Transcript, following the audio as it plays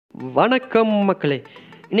வணக்கம் மக்களே.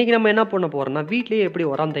 இன்றைக்கி நம்ம என்ன பண்ண போகிறோம்னா, வீட்லேயே எப்படி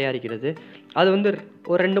உரம் தயாரிக்கிறது, அது வந்து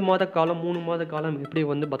ஒரு 2 மாத காலம் 3 மாத காலம் எப்படி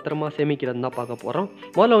வந்து பத்திரமா சேமிக்கிறதுன்னு தான் பார்க்க போகிறோம்.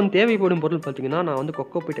 முதல்ல வந்து தேவைப்படும் பொருள் பார்த்திங்கன்னா, நான் வந்து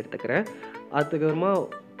கோகோபீட் எடுத்துக்கிறேன், அதுக்கப்புறமா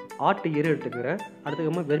ஆட்டு எரு எடுத்துக்கிறேன்,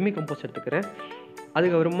 அதுக்கப்புறமா வெர்மிகம்போஸ்ட் எடுத்துக்கிறேன்,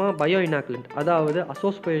 அதுக்கப்புறமா பயோஇனாக்குலண்ட் அதாவது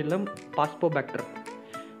அசோஸ்பைரிலம் பாஸ்போபாக்டர்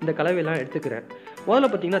இந்த கலவையெல்லாம் எடுத்துக்கிறேன். முதல்ல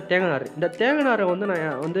பார்த்திங்கன்னா தேங்காய் நார். இந்த தேங்காய் நாரை வந்து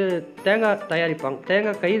நான் வந்து தேங்காய்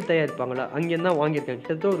தேங்காய் கயிறு தயாரிப்பாங்களா அங்கேருந்து தான் வாங்கியிருக்கேன்.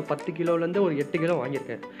 கிட்டத்தட்ட ஒரு 10 கிலோலேருந்து ஒரு 8 கிலோ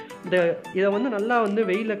வாங்கியிருக்கேன். இதை வந்து நல்லா வந்து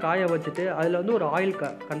வெயிலில் காய வச்சுட்டு அதில் வந்து ஒரு ஆயில்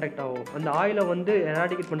கண்டக்ட் ஆகும். அந்த ஆயிலை வந்து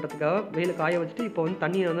எராடிகேட் பண்ணுறதுக்காக வெயிலில் காய வச்சுட்டு இப்போ வந்து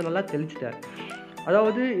தண்ணியை வந்து நல்லா தெளிச்சிட்டேன்.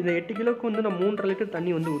 அதாவது இந்த 8 கிலோவுக்கு வந்து நான் 3.5 லிட்டர்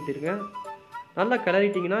தண்ணி வந்து ஊற்றிருக்கேன். நல்லா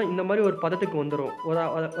கிளறிட்டிங்கன்னா இந்த மாதிரி ஒரு பதத்துக்கு வந்துடும்.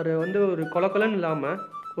 ஒரு வந்து ஒரு கொலன்னு இல்லாமல்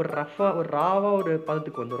ஒரு ராவாக ஒரு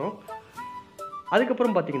பதத்துக்கு வந்துடும்.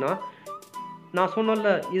 அதுக்கப்புறம் பார்த்திங்கன்னா, நான்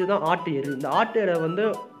சொன்னல இதுதான் ஆட்டு எரு. இந்த ஆட்டு எரை வந்து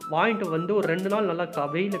வாங்கிட்டு வந்து ஒரு 2 நாள் நல்லா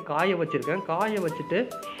வெயிலில் காய வச்சுருக்கேன். காய வச்சுட்டு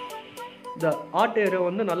இந்த ஆட்டு எரை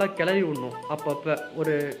வந்து நல்லா கிளறி விடணும். அப்பப்போ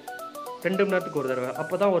ஒரு 2 மணி நேரத்துக்கு ஒரு தடவை.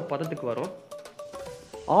 அப்போ தான் ஒரு பதத்துக்கு வரும்.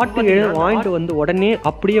 ஆட்டு எரை வாங்கிட்டு வந்து உடனே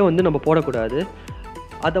அப்படியே வந்து நம்ம போடக்கூடாது.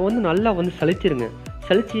 அதை வந்து நல்லா வந்து சலிச்சிருங்க.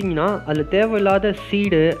 சலிச்சிங்கன்னா அதில் தேவையில்லாத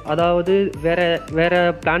சீடு, அதாவது வேறு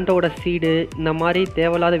பிளான்ட்டோட சீடு, இந்த மாதிரி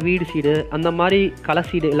தேவையில்லாத வீடு சீடு, அந்த மாதிரி களை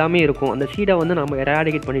சீடு எல்லாமே இருக்கும். அந்த சீடை வந்து நம்ம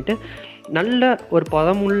எராடிகேட் பண்ணிவிட்டு நல்ல ஒரு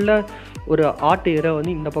பதமுள்ள ஒரு ஆட்டு எரை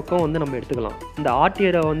வந்து இந்த பக்கம் வந்து நம்ம எடுத்துக்கலாம். இந்த ஆட்டு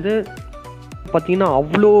எரை வந்து பார்த்திங்கன்னா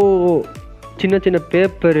அவ்வளோ சின்ன சின்ன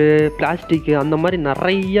பேப்பரு, பிளாஸ்டிக்கு அந்த மாதிரி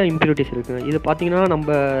நிறைய இம்ப்யூரிட்டிஸ் இருக்குங்க. இது பார்த்திங்கன்னா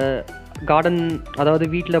நம்ம கார்டன் அதாவது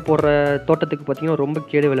வீட்டில் போடுற தோட்டத்துக்கு பார்த்திங்கன்னா ரொம்ப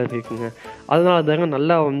கேடு விளைவிக்குங்க. அதனால தாங்க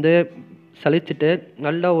நல்லா வந்து சலிச்சுட்டு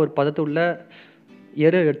நல்ல ஒரு பதத்துள்ள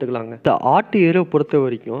எரு எடுத்துக்கலாங்க. இந்த ஆட்டு எரு பொறுத்த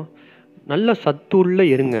வரைக்கும் நல்ல சத்துள்ள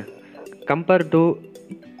எருங்க. கம்பேர் டு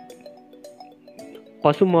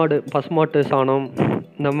பசுமாட்டு சாணம்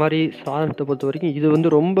இந்த மாதிரி சாணத்தை பொறுத்த வரைக்கும் இது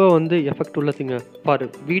வந்து ரொம்ப வந்து எஃபெக்ட் உள்ளதுங்க.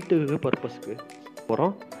 வீட்டுக்கு பர்பஸ்க்கு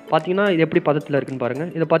போகிறோம். பார்த்திங்கன்னா இது எப்படி பதத்தில் இருக்குன்னு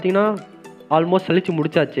பாருங்கள். இதை பார்த்திங்கன்னா ஆல்மோஸ்ட் சலிச்சு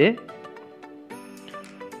முடிச்சாச்சு.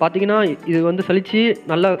 பார்த்திங்கன்னா இது வந்து சலிச்சு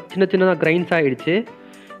நல்லா சின்னதாக கிரைன்ஸ் ஆகிடுச்சு.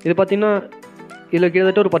 இது பார்த்திங்கன்னா இதில்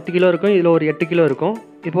கிட்டத்தட்ட ஒரு 10 கிலோ இருக்கும், இதில் ஒரு 8 கிலோ இருக்கும்.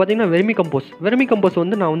 இப்போ பார்த்திங்கன்னா வெர்மிகம்போஸ்ட்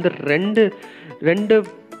வந்து நான் வந்து ரெண்டு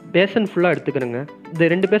பேசன் ஃபுல்லாக எடுத்துக்கிறேங்க. இந்த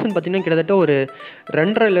 2 பேசன் பார்த்திங்கன்னா கிட்டத்தட்ட ஒரு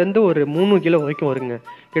 2.5லேருந்து ஒரு 3 கிலோ வரைக்கும் வருங்க.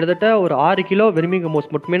 கிட்டத்தட்ட ஒரு 6 கிலோ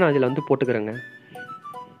வெர்மிகம்போஸ்ட் மட்டுமே நான் இதில் வந்து போட்டுக்கிறேங்க.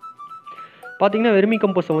 பார்த்திங்கன்னா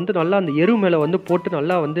வெர்மிகம்போஸ்ட்டை வந்து நல்லா அந்த எரு மேலே வந்து போட்டு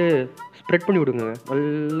நல்லா வந்து ஸ்ப்ரெட் பண்ணி விடுங்க.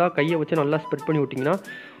 நல்லா கையை வச்சு நல்லா ஸ்ப்ரெட் பண்ணி விட்டிங்கன்னா,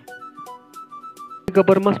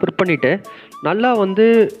 அதுக்கப்புறமா ஸ்ப்ரெட் பண்ணிவிட்டு நல்லா வந்து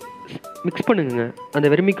மிக்ஸ் பண்ணுங்க. அந்த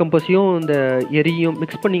வெர்மிகம்போஸ்டையும் இந்த எரியும்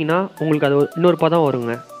மிக்ஸ் பண்ணிங்கன்னா உங்களுக்கு அது இன்னொரு பதம்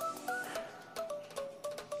வருங்க.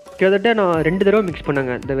 கிட்டத்தட்ட நான் 2 தடவை மிக்ஸ்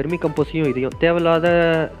பண்ணேங்க. இந்த வெர்மிகம்போஸ்டையும் இதையும் தேவையில்லாத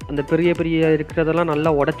அந்த பெரிய இருக்கிறதெல்லாம்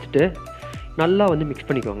நல்லா உடச்சிட்டு நல்லா வந்து மிக்ஸ்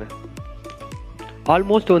பண்ணிக்கோங்க.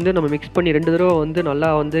 ஆல்மோஸ்ட் வந்து நம்ம மிக்ஸ் பண்ணி 2 தடவை வந்து நல்லா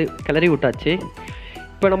வந்து கிளறி விட்டாச்சு.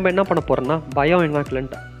 இப்போ நம்ம என்ன பண்ண போகிறோம்னா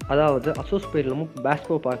பயோஇனாக்குலண்ட் அதாவது அசோஸ்பைரிலமும்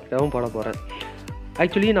பாஸ்போபாக்டரும் போட போகிறேன்.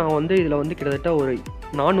 ஆக்சுவலி நான் வந்து இதில் வந்து கிட்டத்தட்ட ஒரு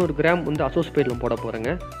 400 கிராம் வந்து அசோஸ்பைரிலம் போட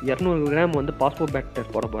போகிறேங்க. 200 கிராம் வந்து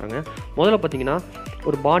பாஸ்போபாக்டர் போட போகிறேங்க. முதல்ல பார்த்திங்கன்னா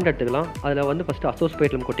ஒரு பாண்ட் எடுத்துக்கலாம். அதில் வந்து ஃபஸ்ட்டு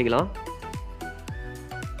அசோஸ்பைரிலம் கொட்டிக்கலாம்.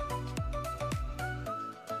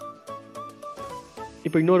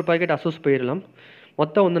 இப்போ இன்னொரு பாக்கெட் அசோஸ்பைரிலம்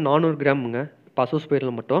மொத்தம் வந்து 400 கிராமுங்க. இப்போ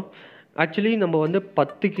அசோஸ்பைரிலம் மட்டும். ஆக்சுவலி நம்ம வந்து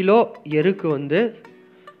 10 கிலோ எருக்கு வந்து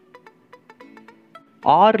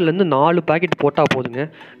 6லேருந்து 4 பாக்கெட் போட்டால் போதுங்க.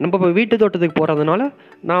 நம்ம இப்போ வீட்டு தோட்டத்துக்கு போகிறதுனால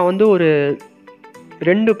நான் வந்து ஒரு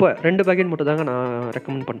 2 பாக்கெட் மட்டும் தாங்க நான்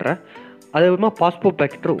ரெக்கமெண்ட் பண்ணுறேன். அதுக்கப்புறமா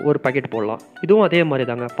பாஸ்போபாக்டர் ஒரு பாக்கெட் போடலாம். இதுவும் அதே மாதிரி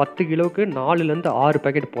தாங்க 10 கிலோவுக்கு 4லேருந்து 6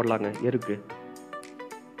 பாக்கெட் போடலாங்க எருக்கு.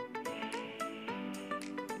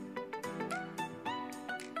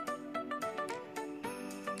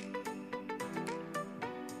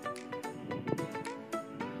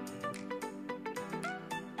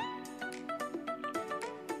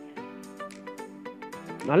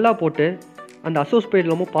 நல்லா போட்டு அந்த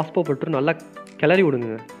அசோஸ்பைரிலமும் பாஸ்போபாக்டரும் நல்லா கிளறி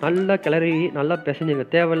விடுங்க. நல்லா கிளறி நல்லா பிசைஞ்சுங்க.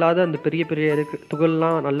 தேவையில்லாத அந்த பெரிய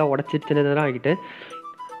துகள்லாம் நல்லா உடச்சி சின்னதாக ஆகிட்டு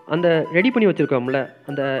அந்த ரெடி பண்ணி வச்சுருக்கோம்ல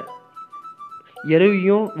அந்த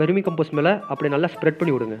எருவையும் வெர்மிகம்போஸ்ட் மேலே அப்படி நல்லா ஸ்ப்ரெட்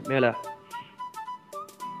பண்ணி விடுங்க மேலே.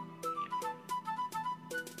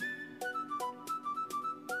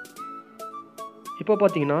 இப்போ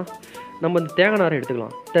பார்த்திங்கன்னா நம்ம இந்த தேங்காய் நாரை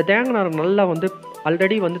எடுத்துக்கலாம். இந்த தேங்காய் நாரை நல்லா வந்து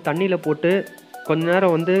ஆல்ரெடி வந்து தண்ணியில் போட்டு கொஞ்ச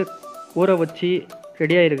நேரம் வந்து ஊற வச்சு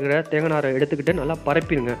ரெடியாக இருக்கிற தேங்காய் நாரை எடுத்துக்கிட்டு நல்லா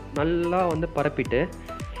பரப்பிடுங்க. நல்லா வந்து பரப்பிட்டு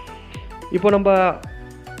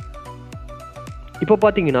இப்போ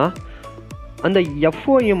பார்த்திங்கன்னா அந்த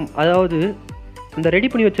எஃப்ஓஎம் அதாவது அந்த ரெடி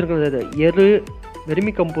பண்ணி வச்சுருக்கிற எரு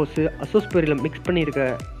வெர்மிகம்போஸ்ட் அசோஸ்பைரிலம் மிக்ஸ் பண்ணியிருக்க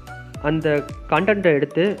அந்த கண்டென்ட்டை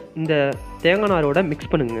எடுத்து இந்த தேங்காய் நாரோட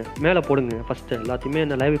மிக்ஸ் பண்ணுங்க, மேலே போடுங்க. ஃபஸ்ட்டு எல்லாத்தையுமே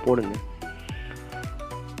நல்லாவே போடுங்க.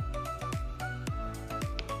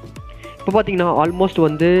 இப்போ பார்த்தீங்கன்னா ஆல்மோஸ்ட்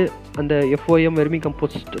வந்து அந்த FOM வெர்மி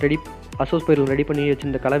கம்போஸ்ட் அசோஸ்பைரல் ரெடி பண்ணி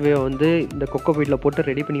வச்சுருந்த கலவையை வந்து இந்த கொக்கோபீட்டில் போட்டு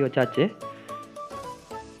ரெடி பண்ணி வச்சாச்சு.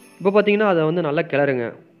 இப்போ பார்த்தீங்கன்னா அதை வந்து நல்லா கிளறுங்க.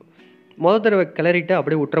 முதல் தடவை கிளறிட்டு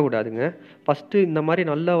அப்படியே விட்டுறக்கூடாதுங்க. ஃபஸ்ட்டு இந்த மாதிரி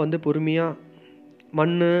நல்லா வந்து பொறுமையாக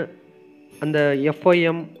மண், அந்த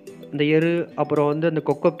FOM, இந்த எரு, அப்புறம் வந்து அந்த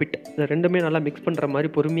கொக்கோபிட், இந்த ரெண்டுமே நல்லா மிக்ஸ் பண்ணுற மாதிரி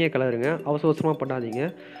பொறுமையாக கிளறுங்க. அவசரமாக பண்ணாதீங்க.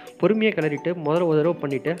 பொறுமையாக கிளறிட்டு முதல்ல ஒரு தடவை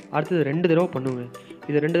பண்ணிவிட்டு அடுத்தது 2 தடவை பண்ணுங்க.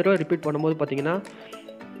 இது 2 தடவை ரிப்பீட் பண்ணும்போது பார்த்தீங்கன்னா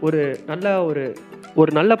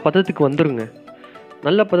ஒரு நல்ல பதத்துக்கு வந்துருங்க.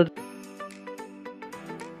 நல்ல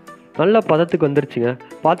பதத்துக்கு வந்துருச்சுங்க.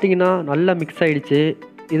 பார்த்தீங்கன்னா நல்லா மிக்ஸ் ஆகிடுச்சு.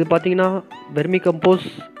 இது பார்த்தீங்கன்னா வெர்மி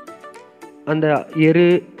கம்போஸ்ட், அந்த எரு,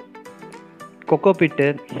 கொக்கோபிட்டு,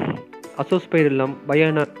 அசோஸ்பைரில்லம்,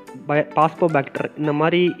 பாஸ்போபாக்டர், இந்த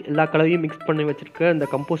மாதிரி எல்லா கலவையும் மிக்ஸ் பண்ணி வச்சுருக்க இந்த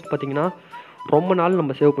கம்போஸ்ட் பார்த்தீங்கன்னா ரொம்ப நாள்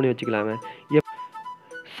நம்ம சேவ் பண்ணி வச்சுக்கலாங்க.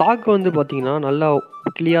 சாக்கு வந்து பார்த்தீங்கன்னா நல்லா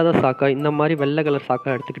கிளியாத சாக்கா, இந்த மாதிரி வெள்ளை கலர்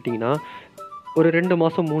சாக்கா எடுத்துக்கிட்டிங்கன்னா ஒரு 2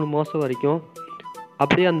 மாதம் 3 மாதம் வரைக்கும்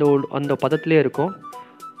அப்படியே அந்த பதத்திலே இருக்கும்.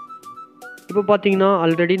 இப்போ பார்த்தீங்கன்னா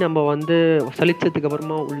ஆல்ரெடி நம்ம வந்து சலிச்சதுக்கு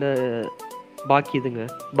அப்புறமா உள்ள பாக்கி ஏறுங்க.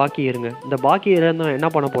 இந்த பாக்கி ஏறுனா என்ன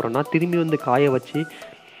பண்ண போகிறோன்னா திரும்பி வந்து காய வச்சு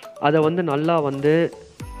அதை வந்து நல்லா வந்து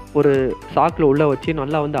ஒரு சாக்கில் உள்ளே வச்சு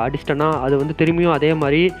நல்லா வந்து அடிச்சிட்டோன்னா அது வந்து திரும்பியும் அதே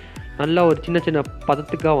மாதிரி நல்லா ஒரு சின்ன சின்ன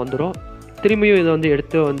பதத்துக்காக வந்துடும். திரும்பியும் இதை வந்து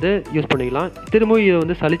எடுத்து வந்து யூஸ் பண்ணிக்கலாம். திரும்பியும் இதை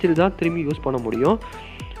வந்து சலிச்சுட்டு தான் திரும்பி யூஸ் பண்ண முடியும்.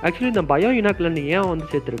 ஆக்சுவலி இந்த பயோஇனாக்குலண்ட் ஏன் வந்து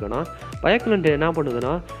சேர்த்துருக்கேன்னா, பயோக்குலண்ட் என்ன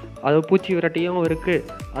பண்ணுதுன்னா அது பூச்சி விரட்டியாகவும் இருக்குது,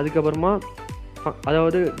 அதுக்கப்புறமா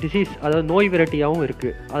அதாவது நோய் விரட்டியாகவும்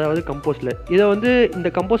இருக்குது. அதாவது கம்போஸ்டில் இதை வந்து இந்த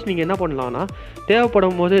கம்போஸ்ட் நீங்கள் என்ன பண்ணலான்னா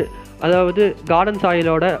தேவைப்படும் போது, அதாவது கார்டன்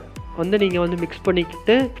சாயிலோட வந்து நீங்கள் வந்து மிக்ஸ்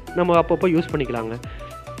பண்ணிக்கிட்டு நம்ம அப்பப்போ யூஸ் பண்ணிக்கலாங்க.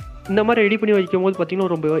 இந்த மாதிரி ரெடி பண்ணி வைக்கும் போது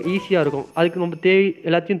பார்த்திங்கன்னா ரொம்ப ஈஸியாக இருக்கும். அதுக்கு நம்ம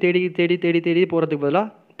எல்லாத்தையும் தேடி போகிறதுக்கு பதிலாக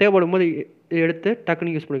தேவைப்படும் போது எடுத்து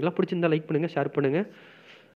டக்குன்னு யூஸ் பண்ணிக்கலாம். பிடிச்சிருந்தா லைக் பண்ணுங்கள், ஷேர் பண்ணுங்கள்.